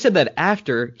 he said that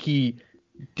after he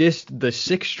dissed the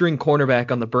 6th-string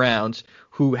cornerback on the Browns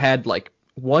who had like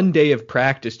 1 day of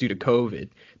practice due to COVID,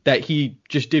 that he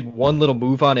just did one little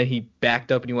move on it. He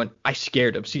backed up and he went, I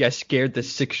scared him. See, I scared the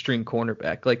 6th-string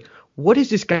cornerback. Like, what is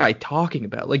this guy talking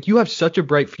about? Like, you have such a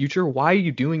bright future. Why are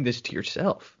you doing this to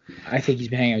yourself? I think he's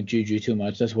been hanging out with Juju too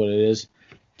much. That's what it is.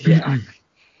 Yeah.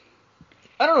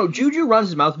 I don't know. Juju runs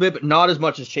his mouth a bit, but not as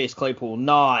much as Chase Claypool.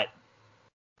 Not.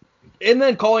 And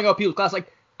then calling out people's class, like,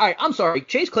 all right, I'm sorry.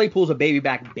 Chase Claypool's a baby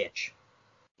back bitch.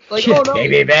 Like, oh no.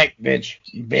 Baby back bitch.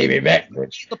 Baby back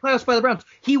bitch. The playoffs by the Browns.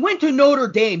 He went to Notre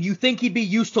Dame. You think he'd be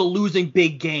used to losing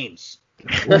big games.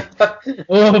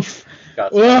 Oof.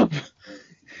 Oof.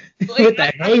 Like, With the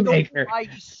I don't know haymaker. why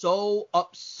he's so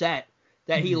upset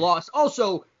that he lost.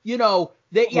 Also, you know,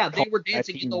 they were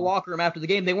dancing in the locker room after the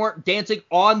game. They weren't dancing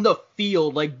on the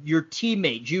field like your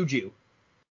teammate Juju.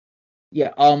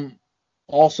 Yeah.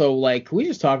 Also, like, can we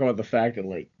just talk about the fact that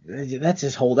like that's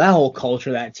that whole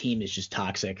culture, that team is just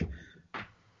toxic.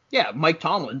 Yeah, Mike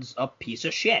Tomlin's a piece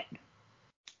of shit.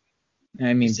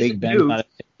 I mean, Big Ben's not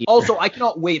a Also, I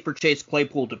cannot wait for Chase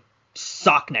Claypool to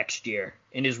suck next year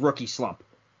in his rookie slump.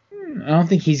 I don't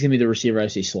think he's gonna be the receiver I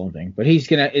see slumping, but he's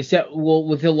gonna.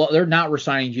 They're not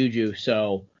resigning Juju,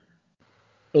 so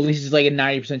at least it's like a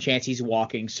 90% chance he's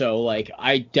walking. So like,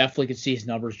 I definitely could see his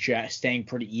numbers staying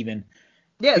pretty even.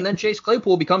 Yeah, and then Chase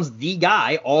Claypool becomes the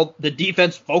guy. All the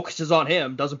defense focuses on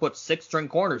him, doesn't put 6th-string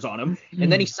corners on him,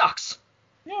 and then he sucks.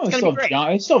 You know,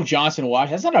 it's still Johnson Wash.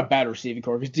 That's not a bad receiving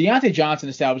core because Deontay Johnson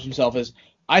established himself as,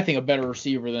 I think, a better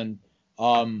receiver than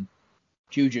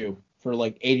Juju for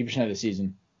like 80% of the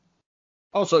season.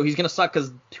 Also, he's gonna suck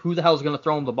because who the hell is gonna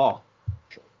throw him the ball?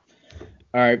 Sure.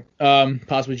 All right,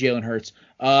 possibly Jalen Hurts.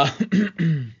 All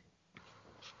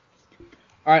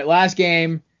right, last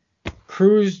game.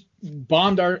 Cruz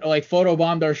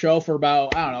photobombed our show for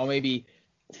about, I don't know, maybe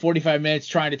 45 minutes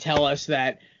trying to tell us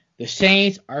that the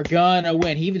Saints are gonna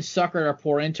win. He even suckered our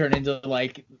poor intern into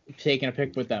like taking a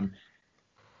pic with them.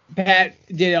 Pat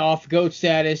did it off GOAT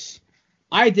status.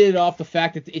 I did it off the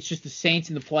fact that it's just the Saints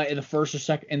in the first or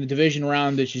second in the division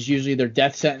round, which is usually their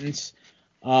death sentence.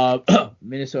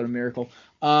 Minnesota Miracle.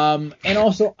 And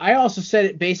also, I also said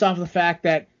it based off of the fact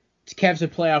that Kev's a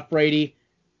playoff Brady.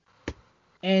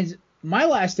 And my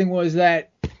last thing was that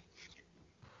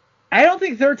I don't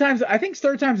think third time's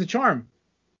the charm.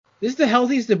 This is the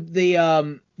healthiest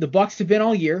the Bucs have been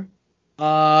all year.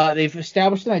 They've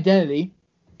established an identity,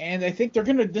 and I think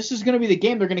this is gonna be the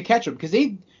game they're gonna catch them because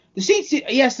the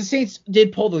Saints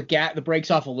did pull the brakes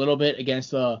off a little bit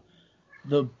against the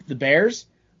Bears,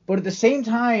 but at the same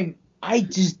time, I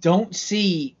just don't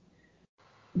see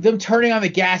them turning on the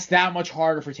gas that much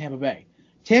harder for Tampa Bay.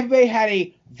 Tampa Bay had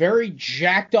a very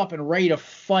jacked up and ready to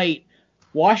fight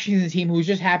Washington team who was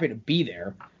just happy to be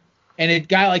there, and a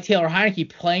guy like Taylor Heineke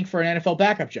playing for an NFL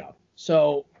backup job.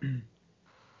 So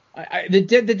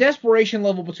the desperation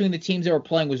level between the teams that were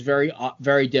playing was very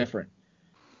very different.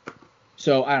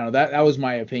 So I don't know. That was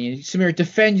my opinion. Samir,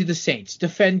 defend the Saints.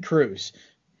 Defend Cruz.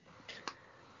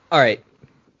 All right.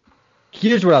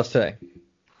 Here's what I'll say.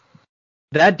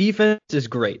 That defense is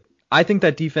great. I think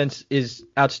that defense is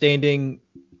outstanding,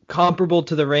 comparable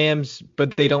to the Rams,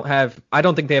 but I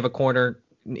don't think they have a corner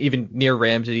even near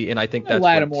Ramsey, and I think that's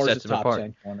what sets them apart.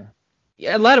 10 corner.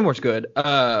 Yeah, Lattimore's good.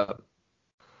 But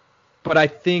I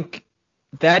think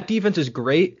that defense is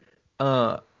great.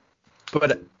 But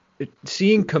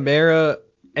seeing Kamara,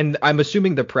 and I'm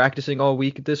assuming they're practicing all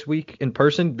week this week in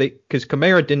person, because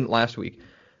Kamara didn't last week.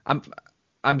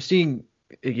 I'm seeing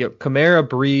Kamara,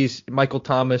 Breeze, Michael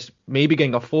Thomas maybe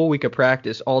getting a full week of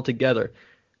practice all together.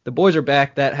 The boys are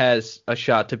back. That has a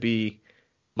shot to be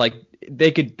like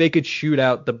they could shoot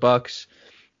out the Bucs.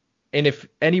 And if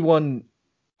anyone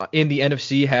in the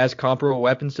NFC has comparable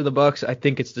weapons to the Bucs, I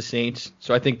think it's the Saints.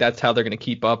 So I think that's how they're going to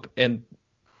keep up. And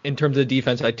in terms of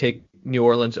defense, I take New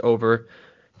Orleans over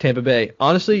Tampa Bay.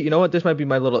 Honestly, you know what? This might be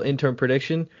my little interim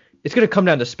prediction. It's going to come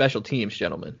down to special teams,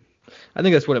 gentlemen. I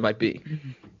think that's what it might be.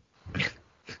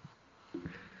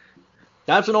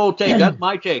 That's an old take. That's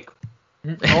my take.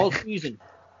 All season.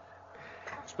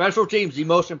 Special teams, the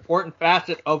most important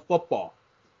facet of football.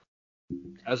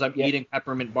 As I'm eating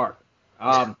peppermint bark.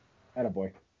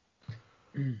 Attaboy.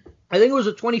 I think it was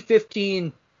the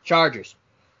 2015 Chargers.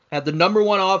 Had the number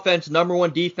one offense, number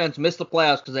one defense, missed the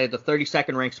playoffs because they had the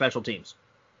 32nd ranked special teams.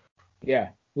 Yeah,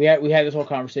 we had this whole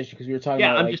conversation because we were talking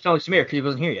about. Yeah, I'm just telling Samir because he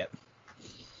wasn't here yet.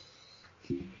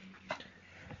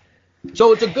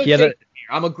 So it's a good take.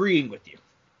 I'm agreeing with you.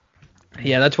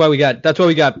 Yeah, that's why we got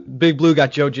Big Blue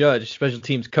got Joe Judge, special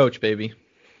teams coach, baby.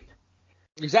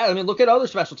 Exactly. I mean, look at other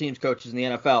special teams coaches in the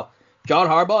NFL. John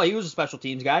Harbaugh, he was a special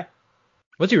teams guy.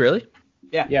 Was he really?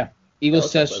 Yeah. Yeah. Eagles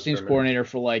special teams coordinator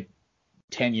for like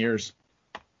 10 years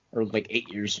or like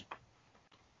 8 years.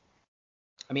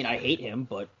 I mean, I hate him,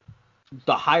 but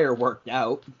the hire worked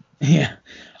out. Yeah.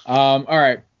 All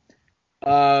right.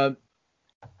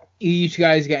 You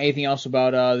guys got anything else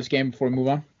about this game before we move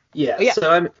on? Yeah. Yeah.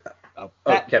 So I'm.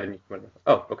 Kevin.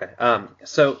 Oh, okay.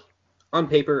 So on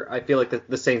paper, I feel like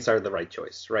the Saints are the right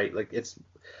choice, right? Like I'm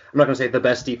not going to say the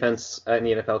best defense in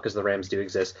the NFL because the Rams do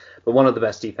exist, but one of the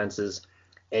best defenses.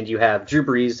 And you have Drew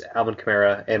Brees, Alvin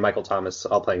Kamara, and Michael Thomas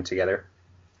all playing together.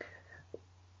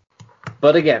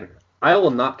 But again, I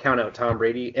will not count out Tom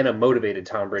Brady and a motivated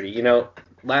Tom Brady. You know,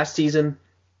 last season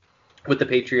with the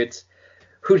Patriots,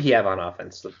 who'd he have on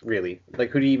offense, really? Like,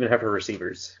 who do you even have for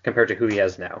receivers compared to who he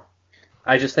has now?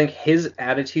 I just think his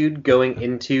attitude going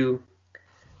into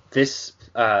this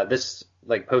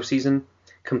like postseason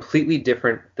completely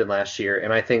different than last year,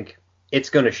 and I think it's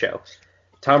going to show.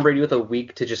 Tom Brady with a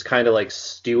week to just kind of like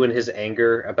stew in his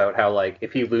anger about how like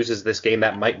if he loses this game,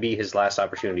 that might be his last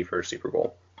opportunity for a Super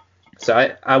Bowl.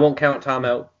 So I won't count Tom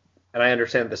out, and I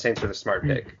understand the Saints are the smart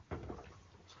pick.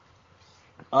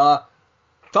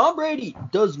 Tom Brady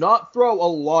does not throw a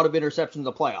lot of interceptions in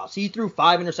the playoffs. He threw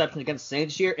 5 interceptions against the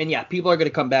Saints this year, and yeah, people are going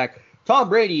to come back. Tom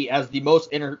Brady has the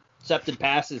most intercepted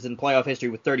passes in playoff history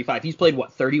with 35. He's played,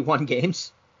 31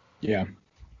 games? Yeah.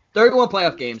 31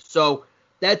 playoff games, so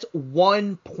that's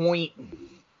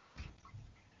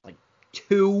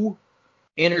 1.2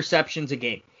 interceptions a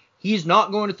game. He's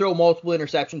not going to throw multiple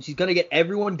interceptions. He's going to get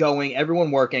everyone going,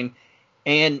 everyone working,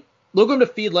 and look at him to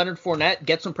feed Leonard Fournette,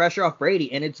 get some pressure off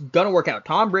Brady, and it's going to work out.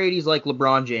 Tom Brady's like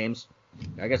LeBron James.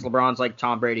 I guess LeBron's like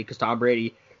Tom Brady because Tom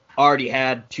Brady already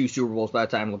had 2 Super Bowls by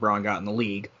the time LeBron got in the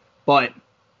league. But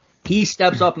he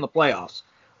steps up in the playoffs.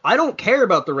 I don't care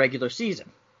about the regular season.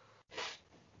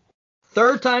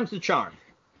 Third time's the charm.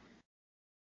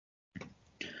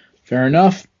 Fair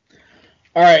enough.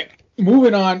 All right,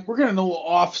 moving on. We're going to go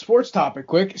off sports topic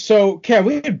quick. So, Kev,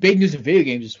 we had big news of video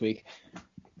games this week.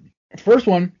 First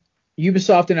one,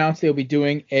 Ubisoft announced they'll be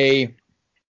doing a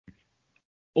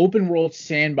open world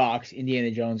sandbox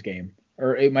Indiana Jones game.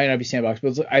 Or it might not be sandbox,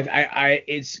 but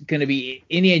it's going to be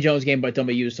Indiana Jones game, but done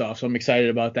by Ubisoft, so I'm excited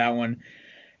about that one.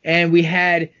 And we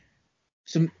had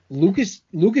some Lucas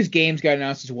games got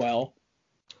announced as well.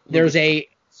 There's a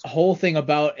whole thing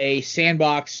about a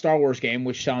sandbox Star Wars game,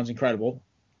 which sounds incredible.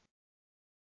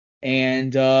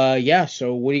 And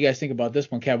so what do you guys think about this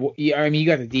one, Kev? I mean, you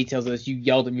got the details of this. You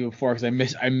yelled at me before because I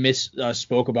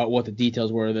misspoke about what the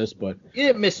details were of this, but you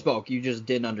didn't misspoke. You just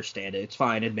didn't understand it. It's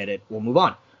fine. Admit it. We'll move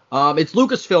on. It's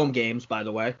Lucasfilm Games, by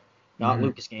the way, not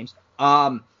Lucas Games.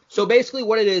 So basically,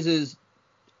 what it is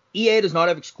EA does not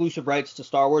have exclusive rights to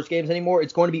Star Wars games anymore.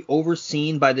 It's going to be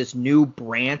overseen by this new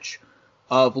branch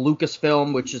of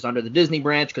Lucasfilm, which is under the Disney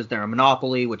branch because they're a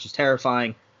monopoly, which is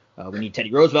terrifying. We need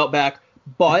Teddy Roosevelt back.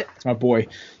 But it's my boy.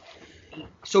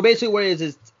 So basically what it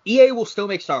is EA will still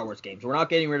make Star Wars games. We're not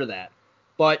getting rid of that.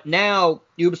 But now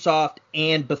Ubisoft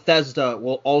and Bethesda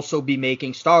will also be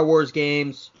making Star Wars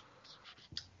games.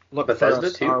 Look Bethesda for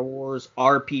a Star too? Wars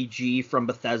RPG from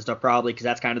Bethesda probably because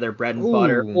that's kind of their bread and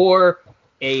butter. Or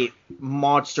a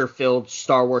monster-filled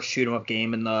Star Wars shoot-'em-up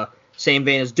game in the same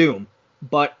vein as Doom.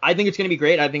 But I think it's going to be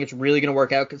great. I think it's really going to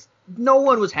work out because no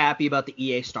one was happy about the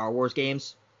EA Star Wars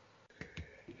games.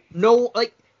 No,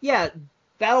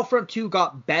 Battlefront 2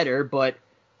 got better, but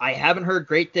I haven't heard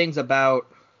great things about...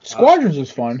 Squadrons was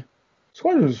fun.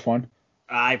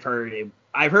 I've heard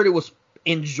it was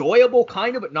enjoyable,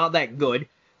 kind of, but not that good.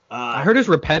 I heard it's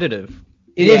repetitive.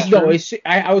 It is, though.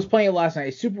 I was playing it last night.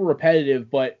 It's super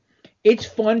repetitive, but it's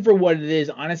fun for what it is,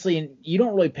 honestly, and you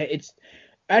don't really pay... It's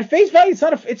at face value,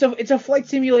 it's a flight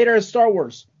simulator of Star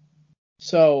Wars.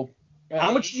 So...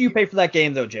 How much did you pay for that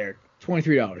game, though, Jared?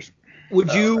 $23.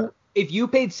 Would you, if you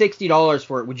paid $60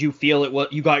 for it,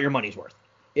 you got your money's worth?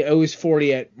 It was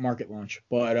 $40 at market launch,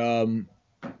 but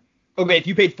Okay, if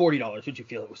you paid $40, would you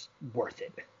feel it was worth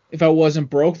it? If I wasn't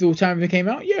broke the time it came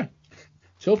out, yeah.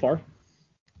 So far.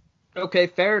 Okay,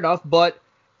 fair enough, but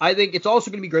I think it's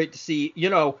also going to be great to see,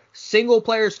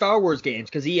 single-player Star Wars games,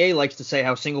 because EA likes to say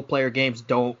how single-player games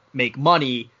don't make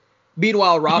money.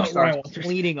 Meanwhile, Rockstar is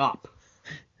cleaning up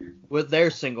with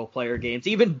their single-player games.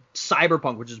 Even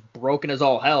Cyberpunk, which is broken as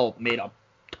all hell, made a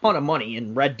ton of money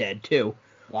in Red Dead, too.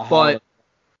 But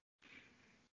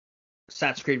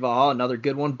Assassin's Creed Valhalla, another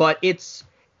good one. But it's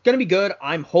going to be good.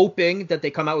 I'm hoping that they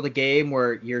come out with a game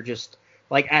where you're just,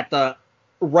 like,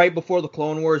 right before the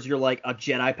Clone Wars, you're like a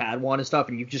Jedi Padawan and stuff,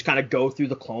 and you just kind of go through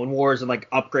the Clone Wars and, like,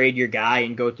 upgrade your guy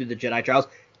and go through the Jedi trials.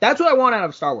 That's what I want out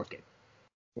of a Star Wars game.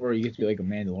 Or you get to be like a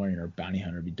Mandalorian or a bounty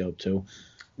hunter would be dope, too.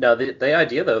 No, the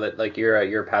idea, though, that, like, you're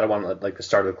a Padawan at, like, the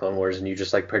start of the Clone Wars and you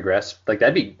just, like, progress, like,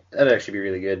 that'd actually be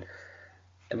really good.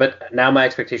 But now my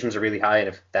expectations are really high, and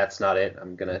if that's not it,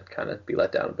 I'm going to kind of be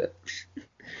let down a bit.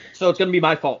 So it's going to be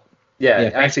my fault.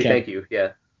 Yeah, actually, thank you.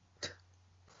 Yeah.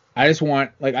 I just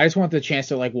want the chance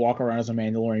to, like, walk around as a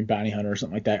Mandalorian bounty hunter or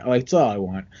something like that. Like, that's all I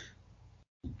want.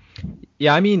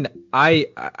 Yeah, I mean, I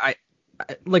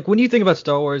like, when you think about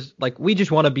Star Wars, like, we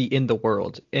just want to be in the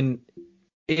world. And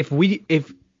if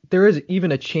there is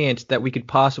even a chance that we could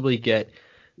possibly get,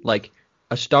 like,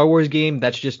 a Star Wars game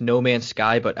that's just No Man's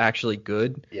Sky but actually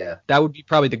good, yeah, that would be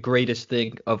probably the greatest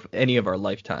thing of any of our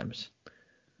lifetimes.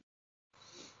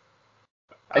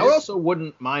 I also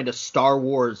wouldn't mind a Star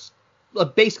Wars.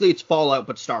 Basically, it's Fallout,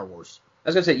 but Star Wars. I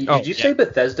was going to say, did you say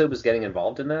Bethesda was getting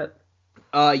involved in that?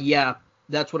 Yeah,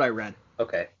 that's what I read.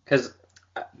 Okay, because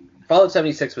Fallout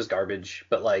 76 was garbage,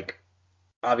 but, like,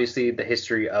 obviously the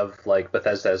history of, like,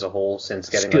 Bethesda as a whole since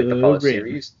getting, like, the Fallout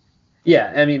series.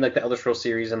 Yeah, I mean, like, the Elder Scrolls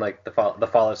series and, like, the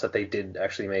Fallouts that they did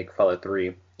actually make Fallout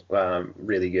 3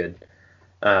 really good.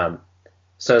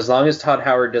 So as long as Todd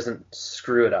Howard doesn't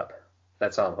screw it up,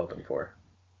 that's all I'm hoping for.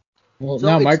 Well, so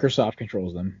now Microsoft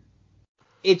controls them.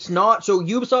 It's not. So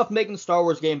Ubisoft making the Star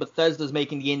Wars game, Bethesda's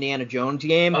making the Indiana Jones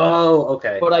game. Oh,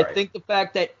 okay. But I think the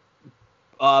fact that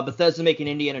Bethesda making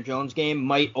Indiana Jones game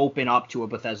might open up to a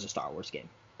Bethesda Star Wars game.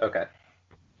 Okay.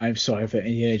 I'm so hyped for the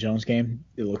Indiana Jones game.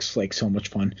 It looks like so much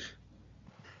fun.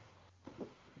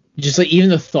 Just, like, even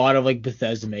the thought of, like,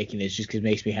 Bethesda making it just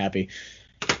makes me happy.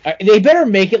 They better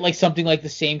make it, like, something like the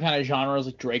same kind of genre as,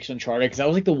 like, Drake's Uncharted, because that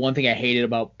was, like, the one thing I hated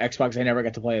about Xbox. I never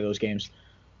got to play those games.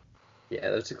 Yeah,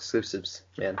 those exclusives,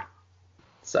 man.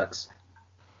 Sucks.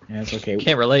 Yeah, it's okay.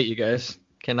 Can't relate, you guys.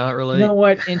 Cannot relate. You know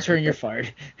what? Intern, you're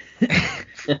fired.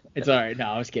 It's all right. No,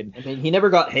 I was kidding. I mean, he never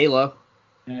got Halo.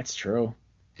 That's true.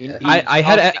 I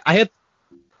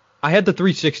had the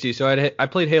 360, so I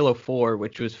played Halo 4,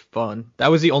 which was fun. That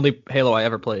was the only Halo I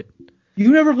ever played.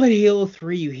 You never played Halo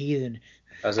 3, you heathen.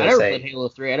 I never played Halo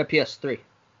 3. I had a PS3.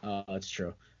 Oh, that's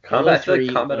true. I feel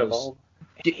like Combat Evolved.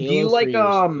 Do you like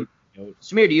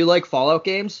Samir? Do you like Fallout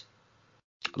games?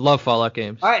 Love Fallout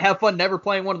games. All right, have fun never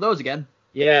playing one of those again.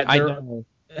 Yeah, I know.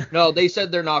 No, they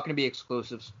said they're not going to be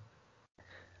exclusives.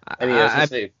 I mean, I was going to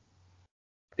say,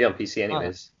 be on PC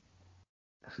anyways.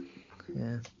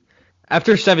 Yeah.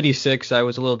 After 76, I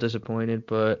was a little disappointed,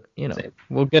 but Same.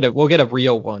 we'll get a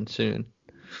real one soon.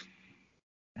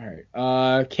 All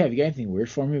right. Kev, you got anything weird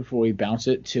for me before we bounce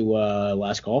it to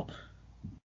last call?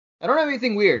 I don't have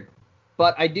anything weird,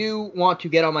 but I do want to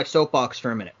get on my soapbox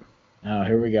for a minute. Oh,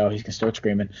 here we go. He's gonna start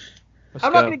screaming.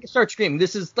 I'm not gonna start screaming.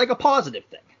 This is like a positive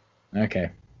thing.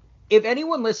 Okay. If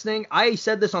anyone listening, I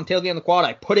said this on Tailgate on the Quad.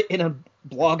 I put it in a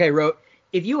blog I wrote.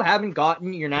 If you haven't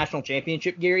gotten your national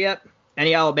championship gear yet,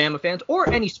 any Alabama fans or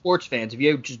any sports fans, if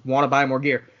you just want to buy more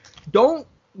gear, don't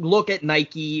look at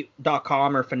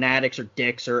Nike.com or Fanatics or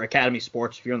Dick's or Academy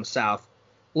Sports if you're in the South.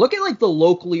 Look at, like, the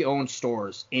locally owned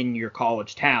stores in your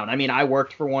college town. I mean, I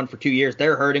worked for one for 2 years.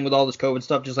 They're hurting with all this COVID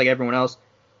stuff just like everyone else.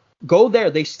 Go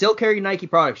there. They still carry Nike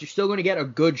products. You're still going to get a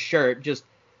good shirt. Just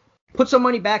put some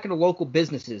money back into local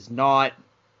businesses, not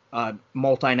a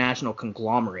multinational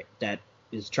conglomerate that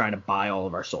is trying to buy all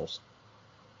of our souls.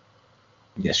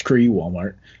 Yeah, screw you,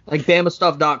 Walmart. Like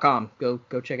BamaStuff.com. Go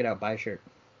check it out. Buy a shirt.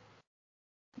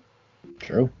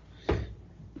 True.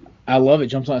 I love it.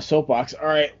 Jumps on a soapbox. All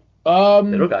right.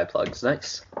 Little guy plugs.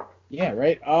 Nice. Yeah,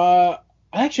 right. I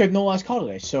actually have no last call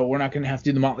today, so we're not going to have to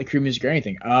do the Motley Crue music or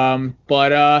anything.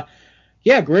 But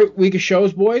yeah, great week of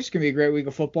shows, boys. It's going to be a great week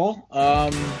of football.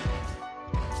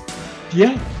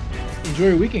 Yeah. Enjoy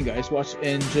your weekend, guys. Watch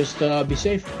and just be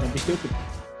safe. Don't be stupid.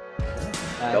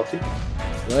 Healthy.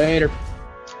 Later.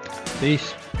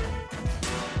 Peace.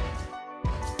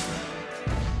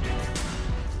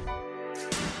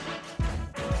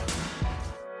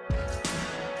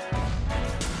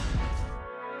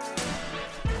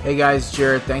 Hey Hey guys,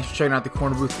 Jared. Thanks for checking out the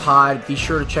Corner Booth Pod. Be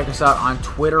sure to check us out on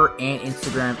Twitter and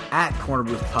Instagram at Corner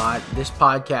Booth Pod. This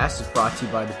podcast is brought to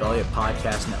you by the Belly Up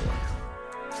Podcast Network.